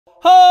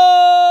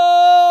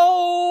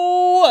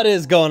What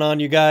is going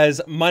on, you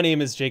guys? My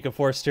name is Jacob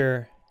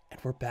Forster, and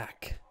we're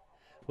back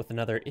with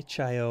another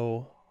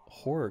itch.io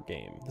horror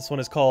game. This one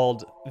is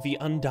called The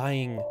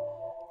Undying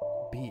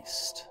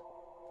Beast.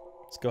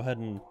 Let's go ahead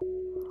and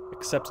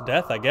accept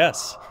death, I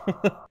guess.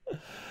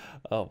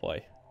 Oh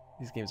boy,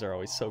 these games are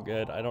always so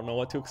good. I don't know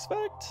what to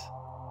expect,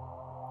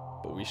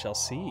 but we shall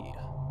see.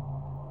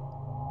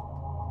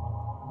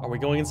 Are we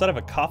going inside of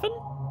a coffin?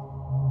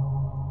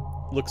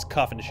 Looks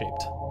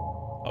coffin-shaped.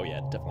 Oh yeah,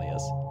 it definitely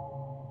is.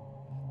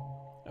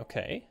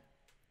 Okay.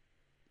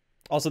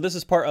 Also, this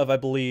is part of, I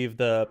believe,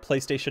 the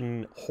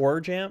PlayStation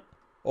Horror Jam,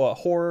 or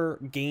Horror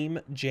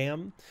Game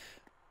Jam.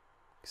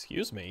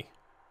 Excuse me.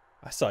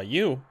 I saw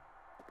you.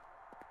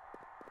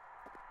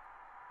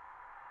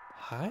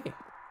 Hi.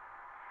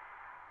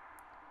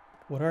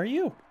 What are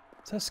you?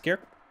 Is that a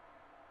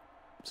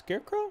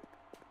scarecrow?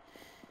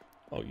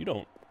 Oh, you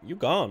don't. You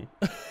gone.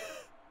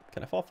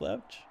 Can I fall off the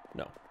edge?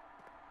 No.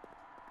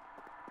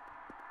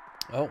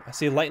 Oh, I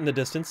see a light in the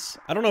distance.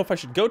 I don't know if I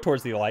should go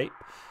towards the light,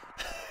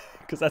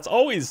 because that's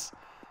always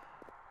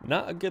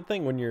not a good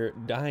thing when you're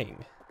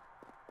dying.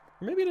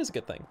 Or maybe it is a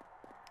good thing.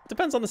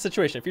 Depends on the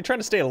situation. If you're trying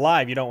to stay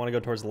alive, you don't want to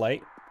go towards the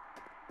light.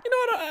 You know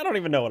what? I don't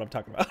even know what I'm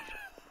talking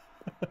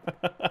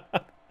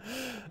about.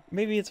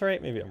 Maybe it's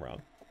right, maybe I'm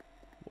wrong.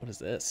 What is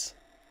this?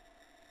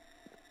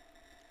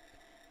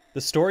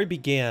 The story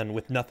began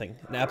with nothing.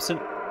 An absent,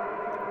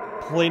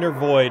 planar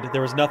void.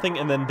 There was nothing,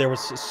 and then there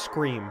was a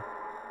scream.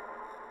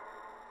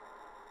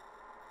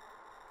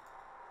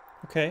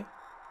 Okay,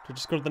 so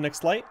just go to the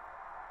next light.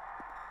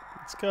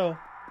 Let's go.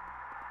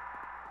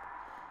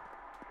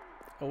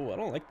 Oh, I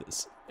don't like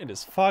this. It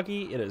is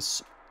foggy. It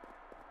is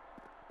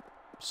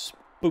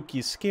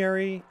spooky,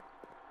 scary.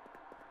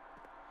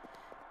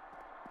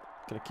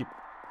 Gonna keep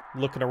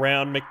looking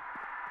around,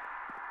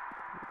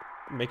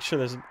 make sure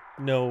there's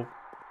no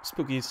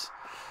spookies.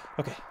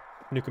 Okay,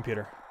 new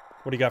computer.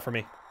 What do you got for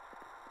me?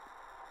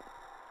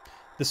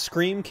 The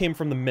scream came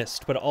from the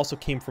mist, but it also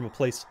came from a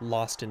place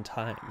lost in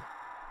time.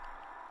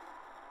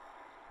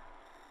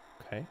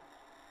 Okay.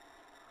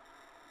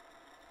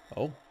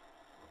 Oh.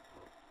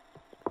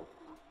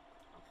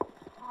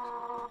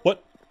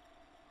 What?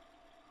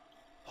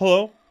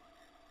 Hello?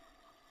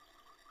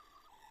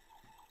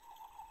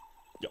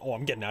 Oh,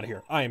 I'm getting out of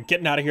here. I am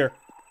getting out of here.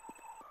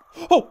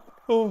 Oh!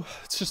 Oh,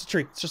 it's just a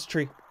tree. It's just a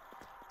tree.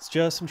 It's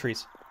just some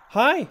trees.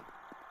 Hi!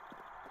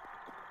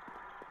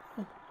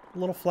 Oh, a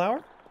little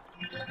flower?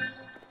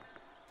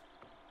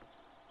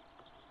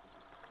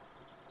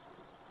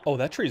 Oh,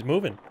 that tree's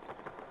moving.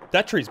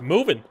 That tree's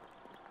moving!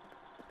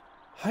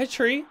 Hi,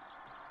 tree.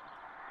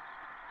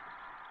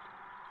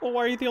 Well,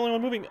 why are you the only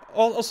one moving?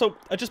 Also,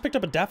 I just picked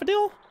up a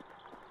daffodil?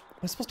 Am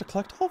I supposed to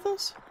collect all of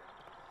those?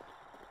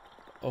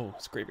 Oh,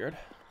 it's a graveyard.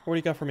 What do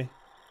you got for me?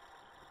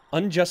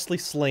 Unjustly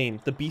slain,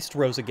 the beast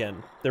rose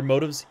again. Their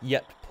motives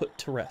yet put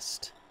to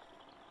rest.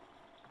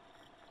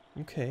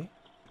 Okay.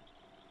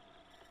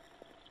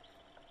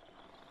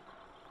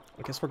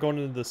 I guess we're going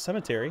into the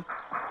cemetery.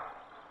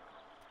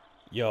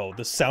 Yo,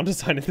 the sound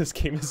design in this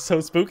game is so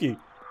spooky.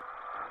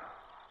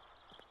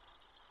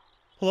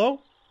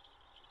 Hello?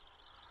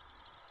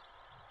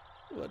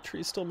 Oh, that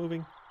tree's still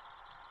moving.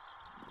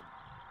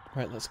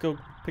 Alright, let's go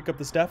pick up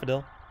this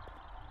daffodil.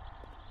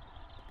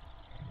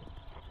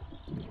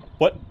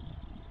 What?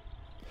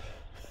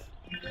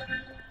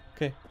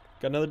 Okay,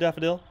 got another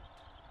daffodil.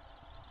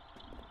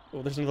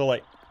 Oh, there's another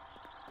light.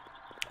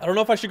 I don't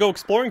know if I should go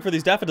exploring for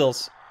these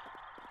daffodils,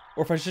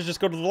 or if I should just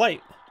go to the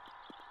light.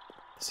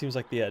 This seems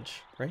like the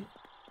edge, right?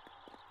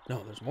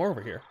 No, there's more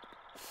over here.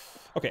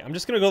 Okay, I'm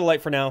just gonna go to the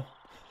light for now.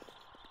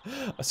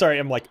 Sorry,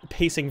 I'm like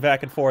pacing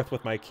back and forth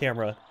with my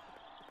camera.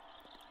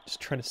 Just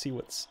trying to see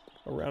what's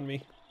around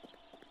me.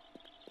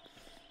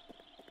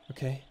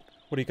 Okay,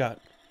 what do you got?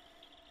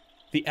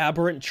 The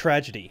aberrant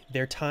tragedy.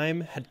 Their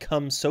time had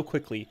come so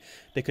quickly,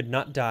 they could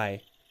not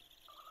die.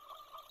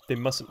 They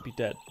mustn't be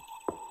dead.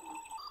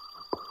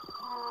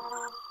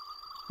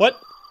 What?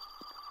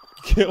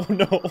 Oh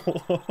no.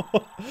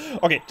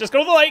 Okay, just go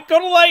to the light, go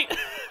to the light!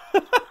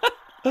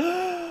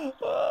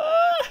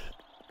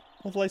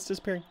 All the light's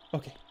disappearing.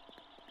 Okay.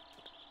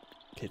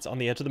 Okay, it's on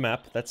the edge of the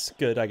map. That's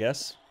good, I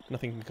guess.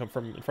 Nothing can come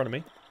from in front of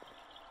me.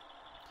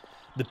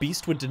 The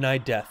beast would deny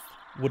death,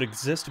 would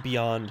exist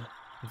beyond.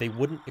 They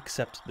wouldn't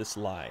accept this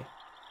lie.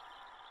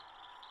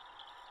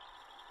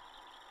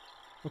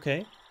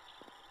 Okay.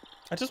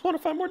 I just want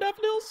to find more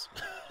daffodils.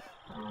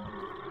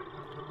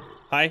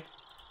 Hi.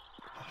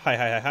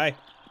 Hi.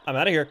 I'm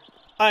out of here.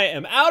 I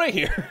am out of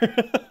here.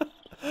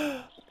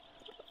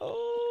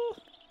 Oh,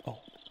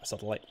 I saw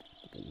the light.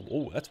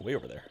 Whoa, that's way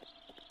over there.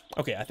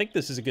 Okay, I think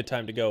this is a good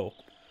time to go.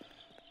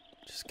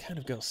 Just kind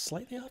of go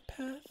slightly off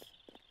path.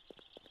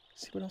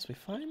 See what else we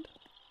find.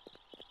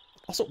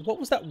 Also, what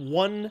was that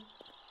one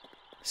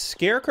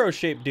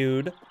scarecrow-shaped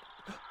dude?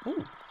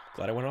 Ooh,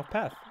 glad I went off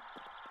path.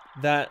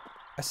 That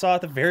I saw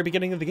at the very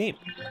beginning of the game.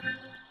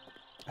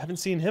 I haven't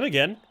seen him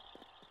again.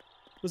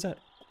 What was that?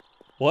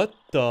 What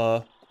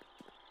the?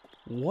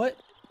 What?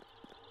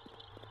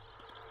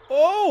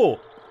 Oh!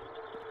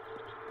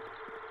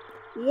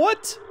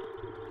 What?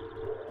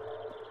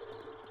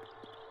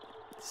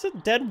 Is this a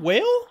dead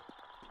whale?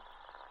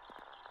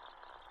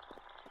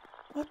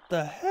 What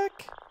the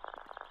heck?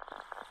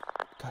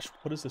 Gosh,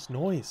 what is this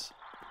noise?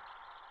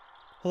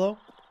 Hello?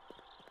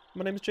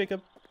 My name is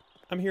Jacob.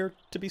 I'm here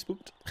to be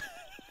spooked.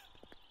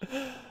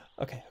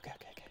 Okay.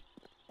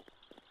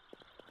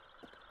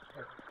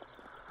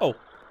 Oh.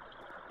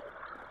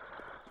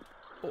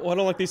 Oh, I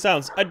don't like these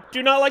sounds. I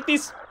do not like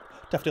these.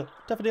 Daffodil.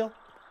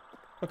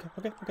 Okay.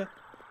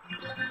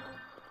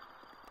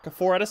 Got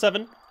 4 out of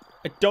 7.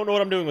 I don't know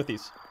what I'm doing with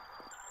these.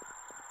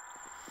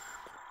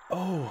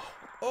 Oh.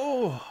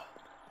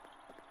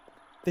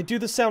 They do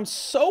the sound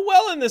so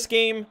well in this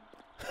game.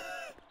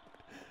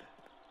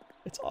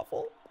 It's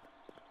awful.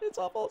 It's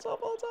awful.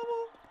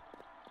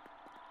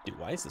 Dude,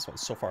 why is this one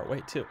so far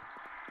away, too?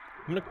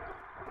 I'm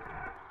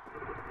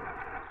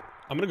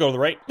gonna go to the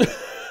right.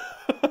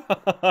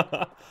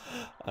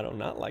 I do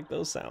not like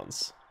those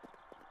sounds.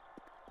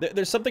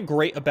 There's something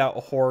great about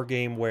a horror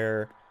game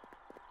where...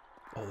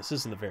 Oh, this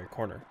is in the very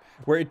corner.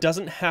 Where it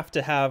doesn't have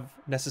to have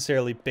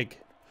necessarily big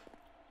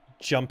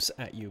jumps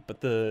at you,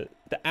 but the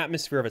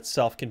atmosphere of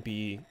itself can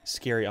be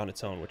scary on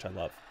its own, which I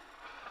love.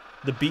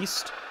 The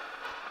Beast,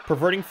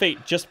 perverting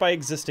fate just by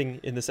existing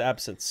in this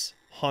absence.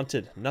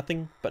 Haunted,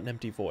 nothing but an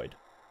empty void.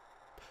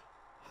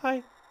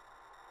 Hi.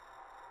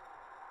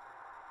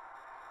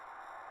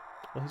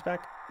 Oh, he's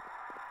back.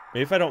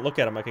 Maybe if I don't look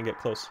at him, I can get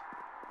close.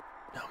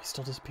 No, he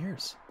still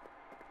disappears.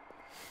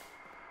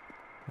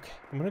 Okay,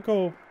 I'm gonna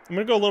go a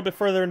little bit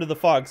further into the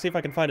fog, see if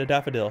I can find a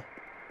daffodil.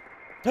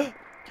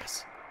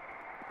 Yes.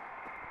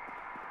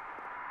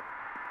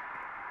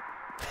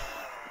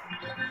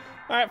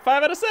 Alright,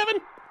 5 out of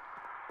 7.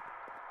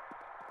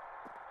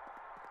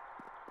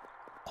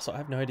 Also, I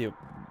have no idea,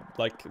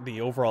 like,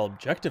 the overall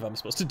objective I'm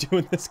supposed to do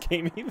in this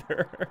game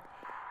either.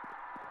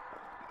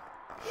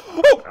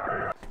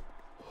 Oh!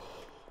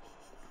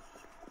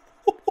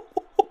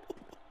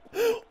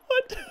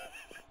 What?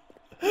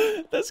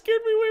 That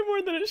scared me way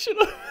more than it should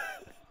have.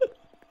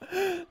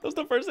 That was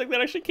the first thing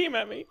that actually came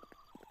at me.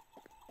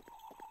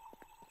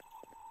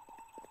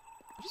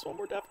 I just want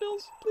more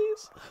daffodils,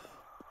 please.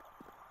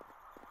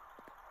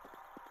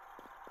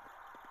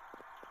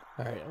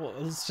 Alright, well,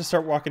 let's just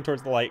start walking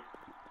towards the light.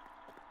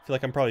 I feel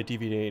like I'm probably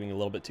deviating a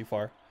little bit too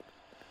far.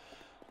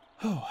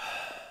 Oh.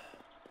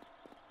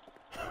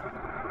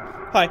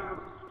 Hi.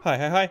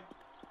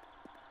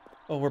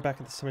 Oh, we're back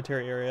at the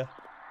cemetery area.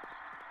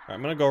 Alright,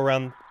 I'm gonna go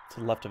around to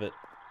the left of it.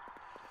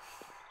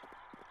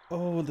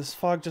 Oh, this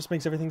fog just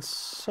makes everything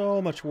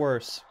so much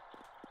worse.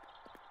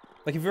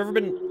 Like, have you ever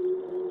been...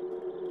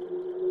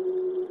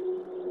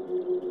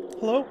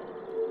 Hello?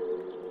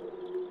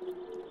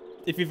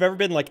 If you've ever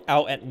been, like,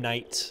 out at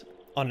night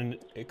on an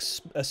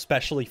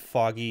especially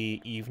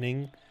foggy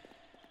evening,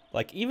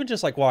 like, even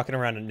just, like, walking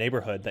around a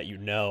neighborhood that you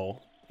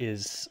know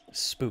is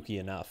spooky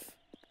enough.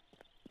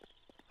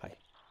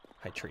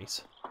 Hi,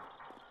 trees.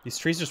 These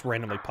trees just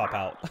randomly pop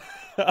out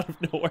out of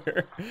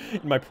nowhere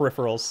in my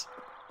peripherals.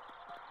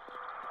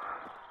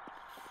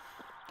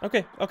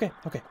 Okay.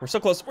 We're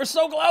so close. We're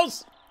so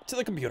close to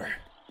the computer.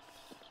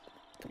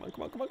 Come on.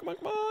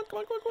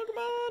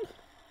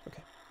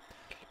 Okay.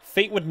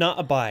 Fate would not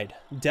abide.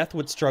 Death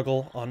would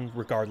struggle on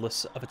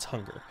regardless of its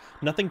hunger.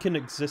 Nothing can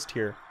exist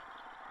here.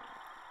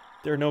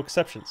 There are no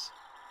exceptions.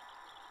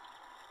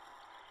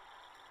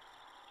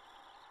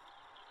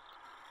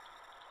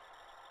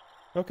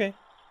 Okay.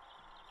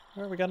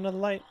 Alright, we got another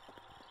light.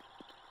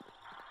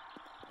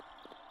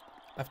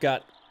 I've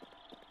got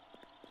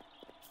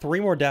 3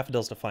 more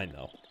daffodils to find,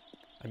 though.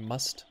 I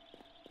must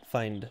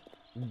find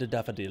the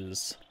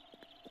daffodils.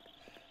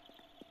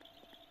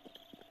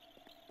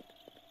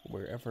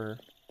 Wherever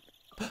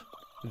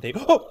they...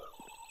 Oh!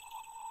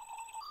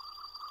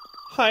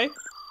 Hi.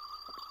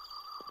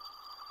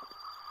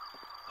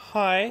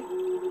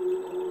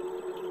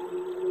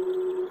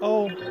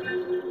 Oh.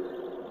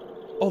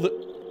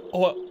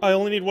 Oh, I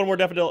only need 1 more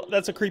daffodil.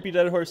 That's a creepy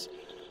dead horse.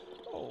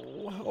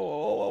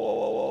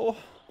 Oh.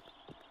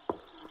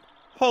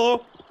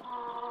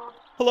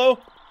 Hello?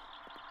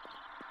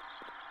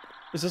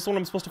 Is this the one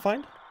I'm supposed to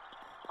find?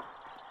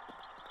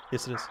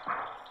 Yes, it is.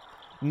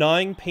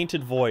 Gnawing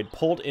painted void,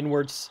 pulled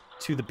inwards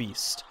to the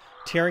beast,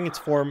 tearing its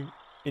form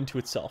into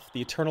itself. The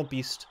eternal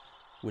beast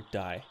would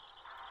die.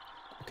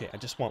 Okay, I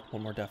just want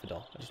 1 more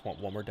daffodil.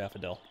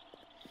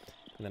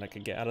 And then I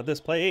can get out of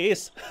this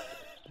place.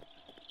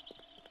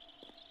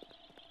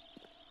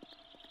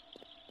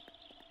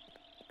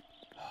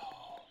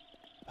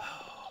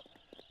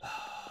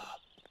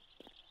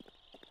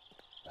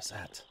 What's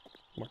that?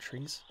 More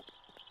trees?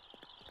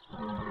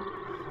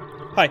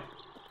 Hi.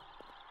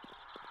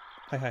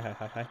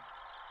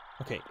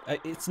 Okay,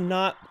 it's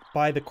not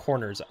by the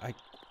corners.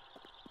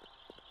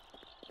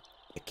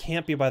 It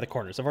can't be by the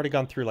corners. I've already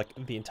gone through, like,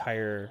 the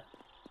entire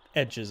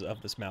edges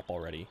of this map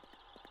already.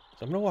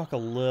 So I'm gonna walk a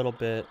little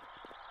bit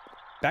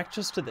back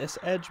just to this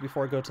edge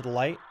before I go to the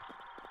light.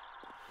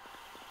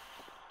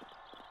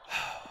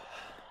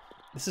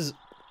 This is... Did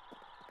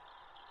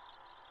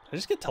I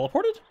just get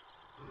teleported?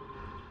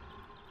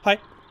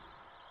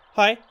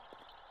 Hi.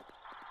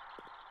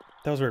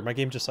 That was weird. My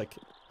game just, like...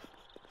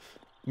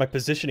 My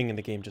positioning in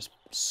the game just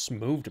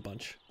moved a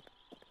bunch.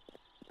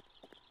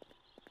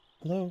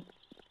 Hello?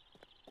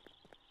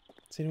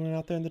 Is anyone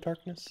out there in the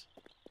darkness?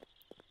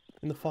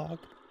 In the fog?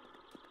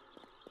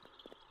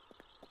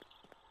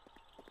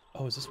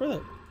 Oh, is this where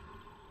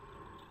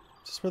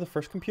the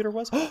first computer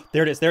was? Oh,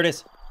 there it is, there it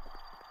is.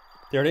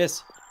 There it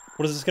is.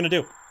 What is this gonna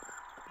do?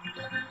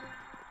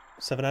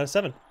 7 out of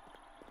 7.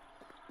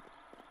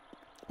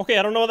 Okay,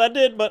 I don't know what that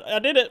did, but I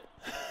did it.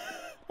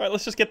 All right,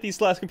 let's just get these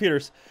last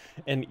computers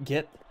and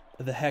get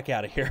the heck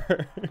out of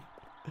here.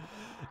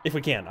 If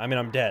we can. I mean,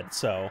 I'm dead,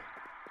 so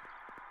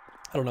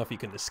I don't know if you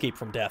can escape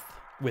from death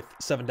with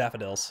 7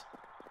 daffodils.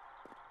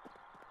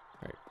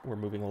 All right, we're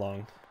moving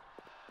along.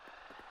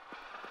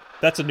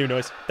 That's a new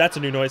noise. That's a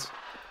new noise.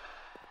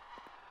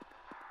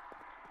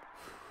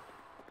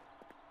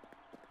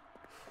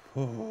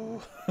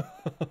 Oh.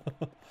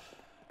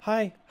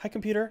 Hi. Hi,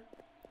 computer.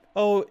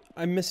 Oh,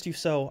 I missed you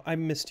so. I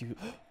missed you.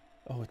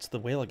 Oh, it's the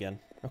whale again.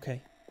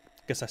 Okay.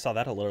 Guess I saw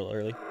that a little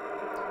early.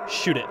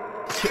 Shoot it.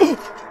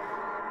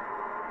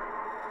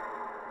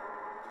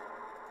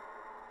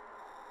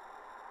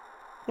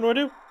 What do I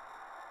do?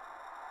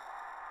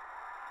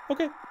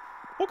 Okay.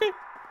 Okay.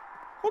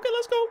 Okay,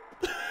 let's go.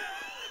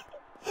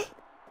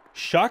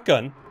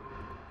 Shotgun?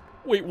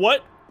 Wait,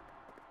 what?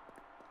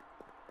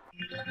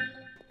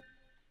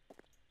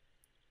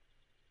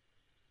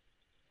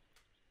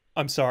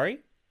 I'm sorry?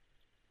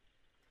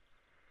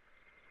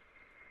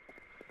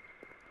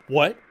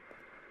 What?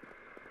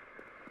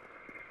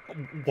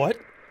 What?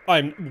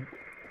 I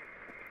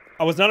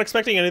was not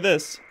expecting any of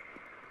this.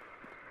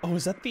 Oh,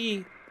 is that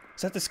the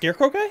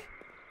scarecrow guy?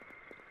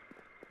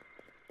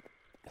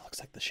 It looks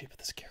like the shape of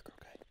the scarecrow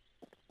guy.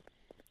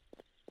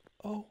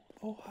 Oh,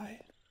 hi.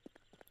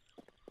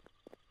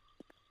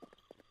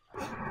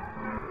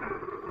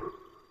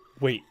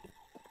 Wait.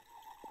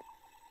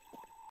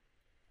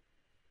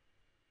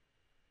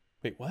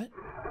 Wait, what?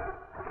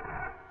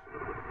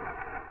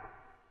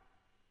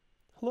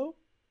 Hello?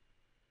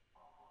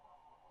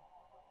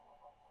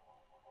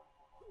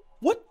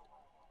 What?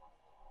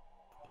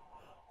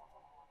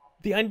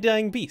 The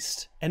Undying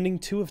Beast, ending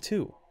 2 of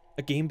 2.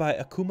 A game by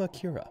Akuma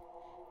Kira.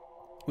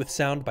 With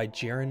sound by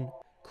Jaren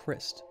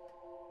Christ.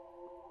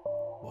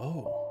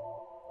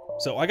 Whoa.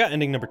 So I got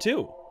ending number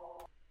 2.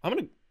 I'm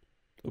gonna...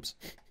 Oops.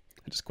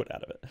 I just quit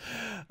out of it.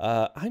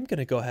 I'm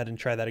gonna go ahead and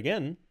try that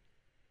again.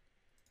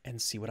 And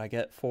see what I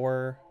get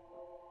for...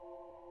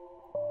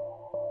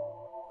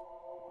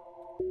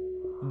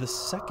 the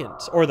second...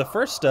 or the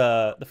first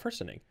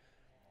inning.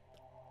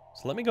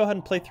 So let me go ahead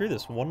and play through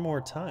this one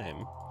more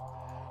time.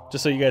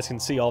 Just so you guys can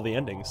see all the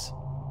endings.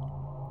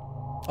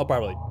 I'll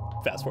probably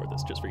fast forward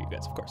this just for you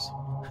guys, of course.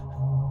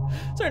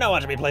 So you're not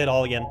watching me play it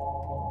all again.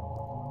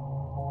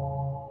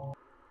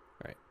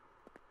 Alright.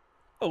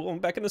 Oh, I'm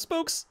back in the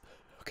spooks!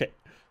 Okay.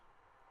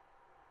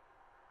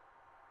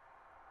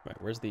 Right,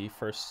 where's the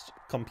first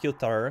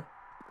computer?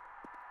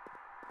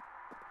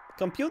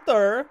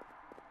 Computer!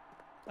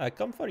 I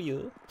come for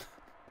you.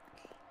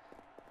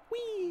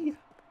 Whee!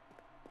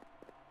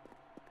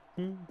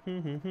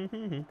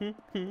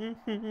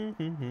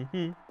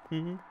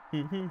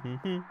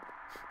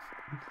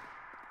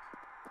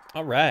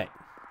 All right.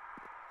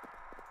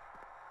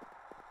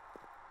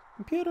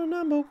 Computer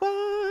number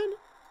 1.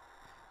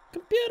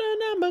 Computer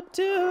number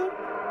 2.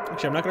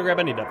 Actually, I'm not gonna grab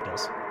any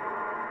daffodils.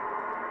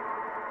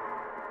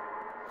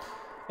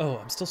 Oh,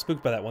 I'm still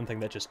spooked by that one thing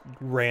that just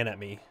ran at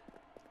me.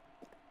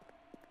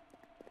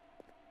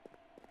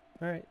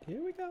 All right,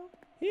 here we go.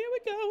 Here we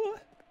go.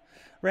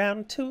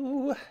 Round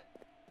 2.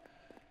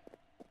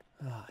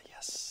 Ah,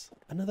 yes.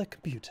 Another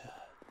computer.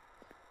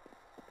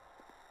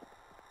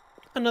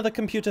 Another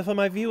computer for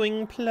my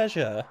viewing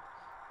pleasure.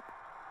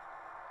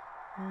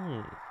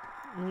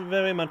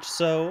 Very much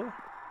so.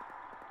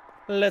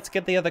 Let's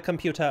get the other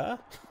computer.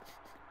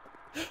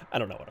 I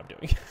don't know what I'm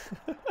doing.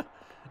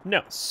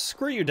 No,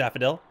 screw you,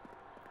 Daffodil.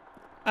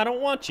 I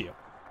don't want you.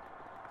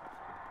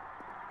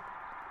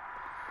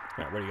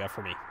 Alright, what do you got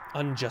for me?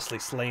 Unjustly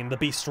slain, the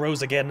beast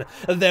rose again.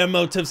 Their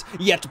motives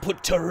yet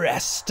put to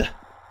rest.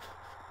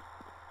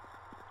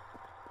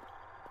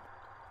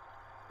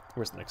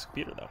 Where's the next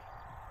computer, though?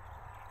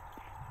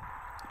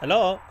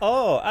 Hello?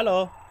 Oh,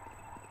 hello.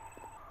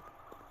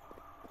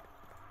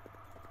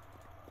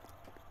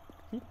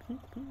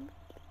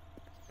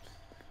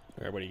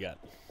 Alright, what do you got?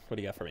 What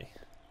do you got for me?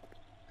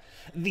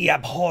 The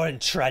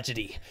abhorrent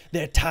tragedy.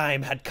 Their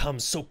time had come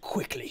so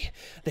quickly.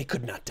 They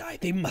could not die.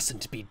 They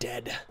mustn't be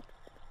dead.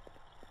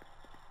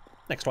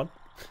 Next one.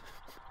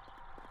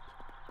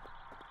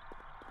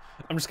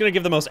 I'm just gonna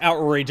give the most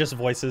outrageous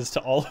voices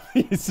to all of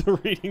these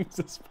readings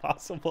as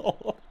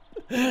possible.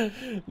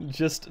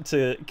 Just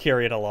to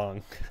carry it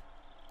along.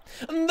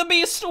 The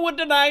beast would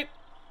deny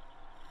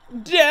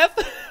death.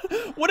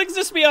 What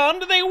exists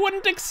beyond? They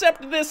wouldn't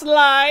accept this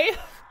lie.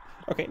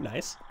 Okay,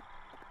 nice.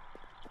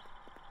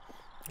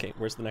 Okay,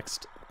 where's the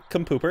next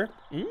compooper?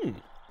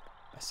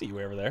 I see you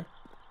way over there.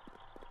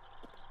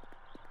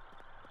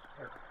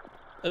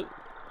 Oh.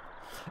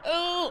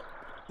 Oh,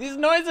 these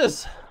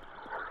noises.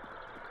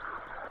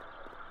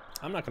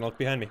 I'm not gonna look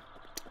behind me.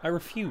 I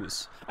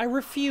refuse. I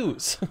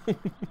refuse.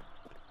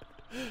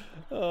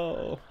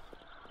 Oh.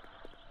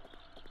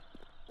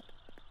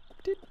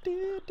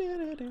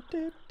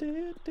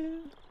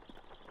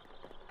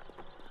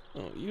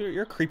 Oh,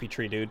 you're a creepy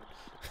tree, dude.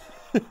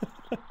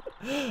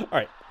 All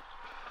right.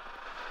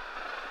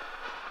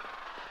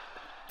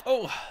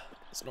 Oh,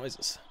 those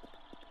noises.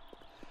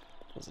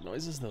 Those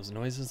noises. Those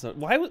noises.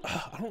 Why would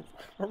I don't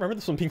remember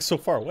this one being so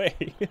far away.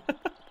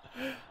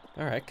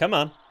 All right, come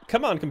on,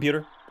 come on,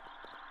 computer,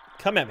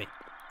 come at me.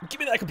 Give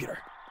me that computer.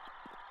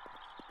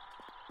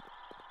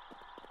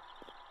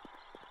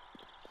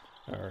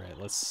 All right,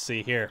 let's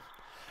see here.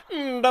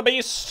 The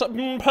beast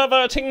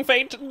perverting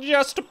fate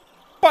just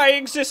by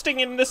existing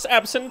in this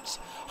absence,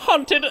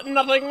 haunted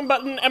nothing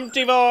but an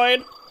empty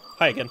void.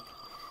 Hi again.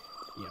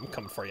 Yeah, I'm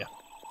coming for you.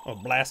 I'll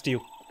blast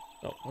you.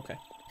 Oh, okay.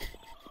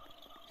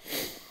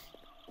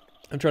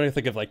 I'm trying to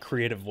think of like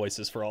creative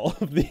voices for all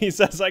of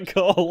these as I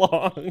go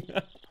along.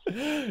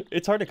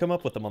 It's hard to come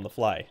up with them on the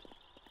fly.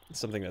 It's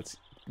something that's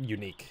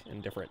unique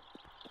and different.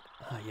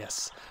 Ah,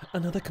 yes,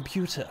 another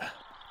computer.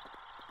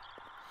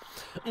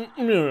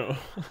 No,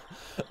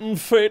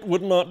 fate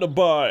would not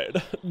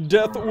abide.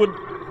 Death would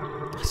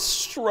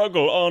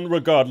struggle on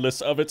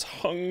regardless of its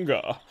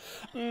hunger.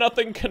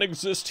 Nothing can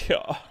exist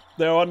here.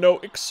 There are no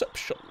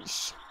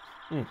exceptions.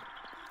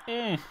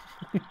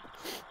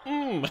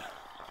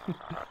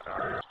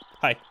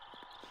 Hi.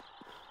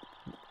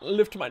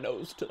 Lift my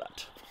nose to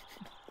that.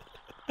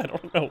 I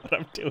don't know what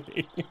I'm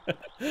doing.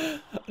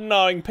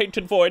 Gnawing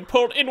painted void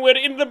pulled inward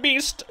in the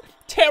beast,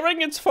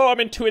 tearing its form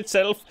into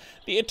itself.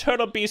 The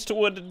eternal beast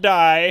would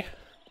die.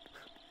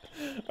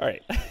 All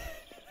right.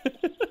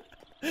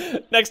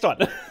 Next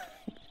one.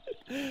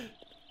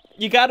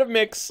 You gotta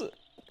mix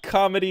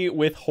comedy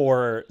with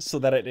horror so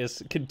that it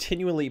is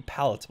continually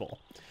palatable.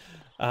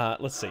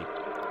 Let's see.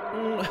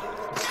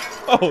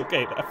 Oh,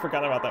 okay, I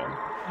forgot about that one.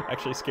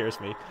 Actually scares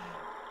me.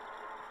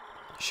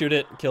 Shoot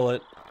it, kill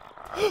it.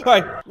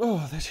 Hi.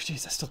 Oh,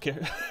 jeez, that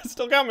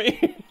still got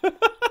me.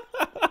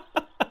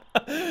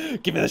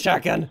 Give me the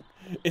shotgun.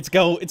 It's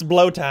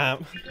blow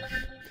time.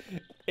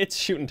 It's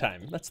shooting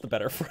time. That's the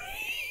better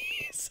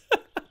phrase.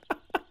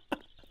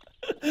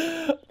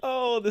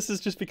 Oh, this is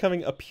just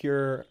becoming a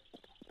pure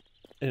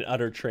and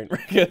utter train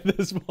wreck at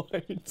this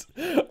point.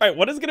 All right,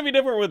 what is gonna be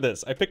different with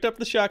this? I picked up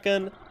the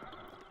shotgun.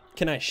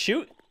 Can I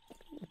shoot?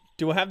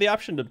 Do I have the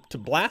option to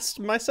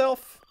blast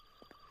myself?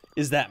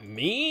 Is that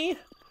me?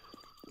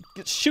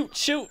 Shoot,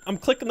 shoot. I'm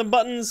clicking the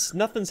buttons.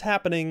 Nothing's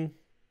happening.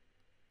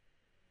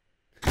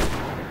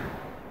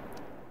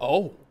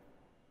 Oh.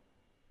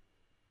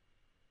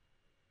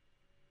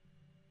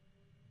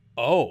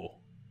 Oh.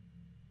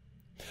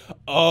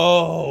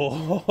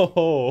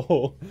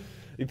 Oh.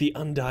 The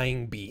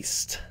Undying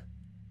Beast.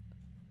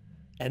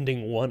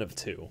 Ending 1 of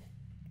 2.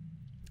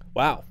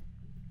 Wow.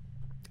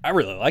 I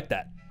really like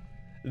that.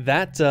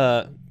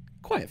 That,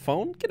 quiet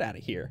phone, get out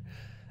of here.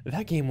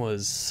 That game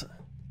was...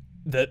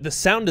 The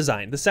sound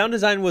design. The sound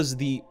design was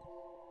the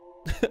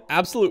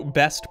absolute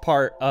best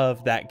part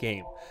of that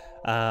game.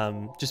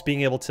 Just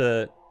being able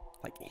to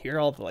like hear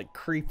all the like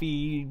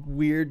creepy,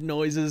 weird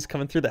noises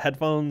coming through the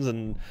headphones,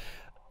 and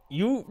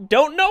you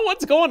don't know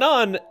what's going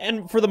on.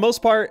 And for the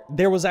most part,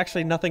 there was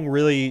actually nothing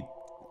really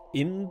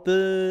in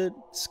the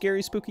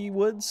scary, spooky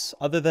woods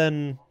other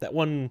than that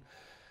one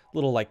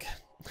little like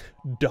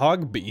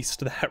dog beast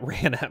that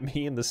ran at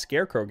me and the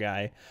scarecrow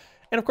guy,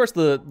 and of course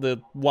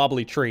the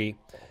wobbly tree.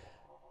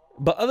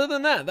 But other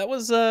than that, that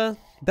was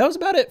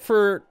about it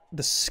for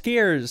the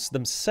scares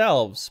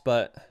themselves.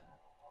 But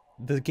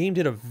the game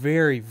did a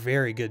very,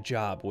 very good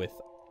job with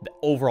the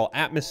overall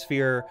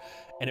atmosphere,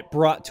 and it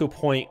brought to a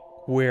point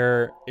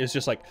where it was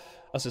just like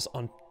I was just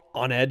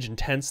on edge and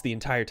tense the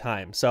entire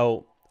time.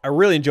 So I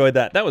really enjoyed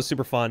that. That was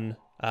super fun.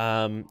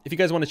 If you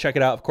guys want to check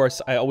it out, of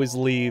course, I always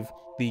leave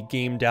the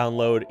game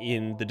download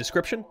in the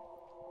description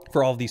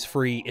for all of these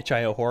free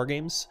itch.io horror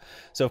games.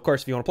 So of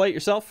course, if you want to play it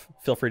yourself,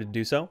 feel free to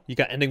do so. You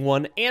got ending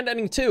 1 and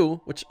ending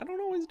 2, which I don't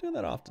always do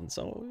that often,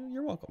 so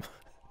you're welcome.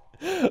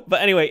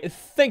 But anyway,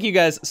 thank you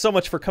guys so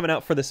much for coming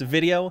out for this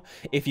video.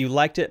 If you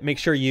liked it, make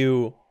sure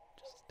you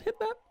just hit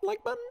that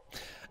like button.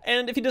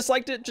 And if you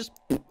disliked it, just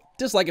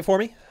dislike it for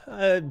me.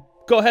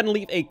 Go ahead and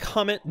leave a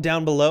comment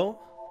down below.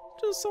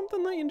 Just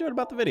something that you enjoyed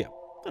about the video.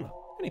 I don't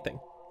know, anything.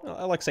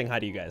 I like saying hi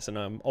to you guys, and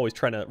I'm always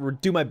trying to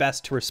do my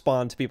best to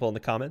respond to people in the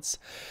comments.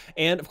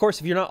 And of course,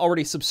 if you're not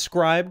already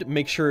subscribed,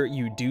 make sure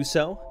you do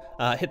so.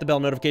 Hit the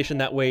bell notification,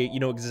 that way you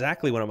know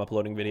exactly when I'm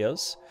uploading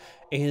videos.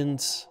 And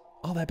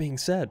all that being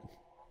said,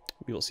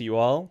 we will see you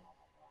all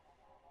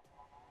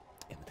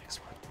in the next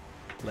one.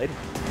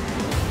 Later.